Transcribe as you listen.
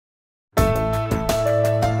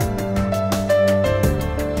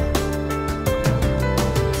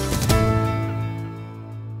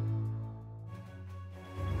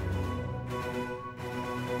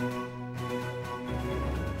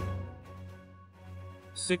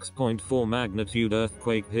6.4 magnitude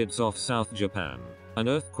earthquake hits off South Japan. An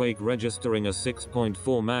earthquake registering a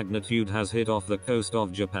 6.4 magnitude has hit off the coast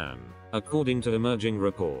of Japan. According to emerging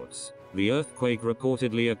reports, the earthquake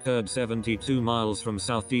reportedly occurred 72 miles from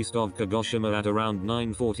southeast of Kagoshima at around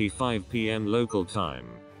 9:45 p.m. local time,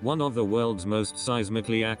 one of the world's most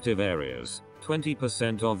seismically active areas.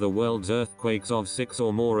 20% of the world's earthquakes of 6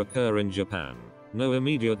 or more occur in Japan. No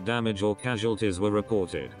immediate damage or casualties were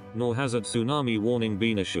reported, nor has a tsunami warning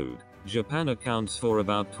been issued. Japan accounts for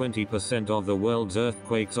about 20% of the world's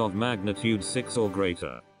earthquakes of magnitude 6 or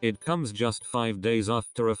greater. It comes just 5 days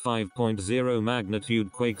after a 5.0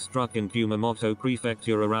 magnitude quake struck in Kumamoto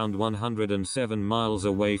Prefecture around 107 miles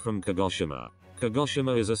away from Kagoshima.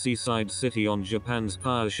 Kagoshima is a seaside city on Japan's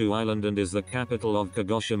Kyushu Island and is the capital of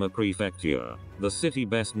Kagoshima Prefecture. The city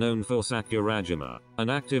best known for Sakurajima, an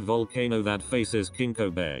active volcano that faces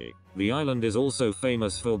Kinko Bay. The island is also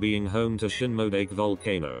famous for being home to Shinmodake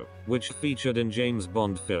volcano, which featured in James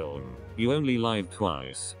Bond film, You Only Live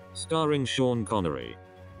Twice, starring Sean Connery.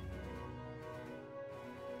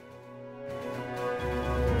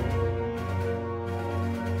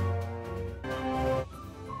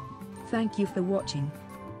 Thank you for watching.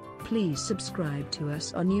 Please subscribe to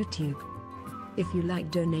us on YouTube. If you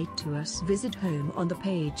like, donate to us, visit home on the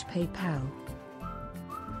page PayPal.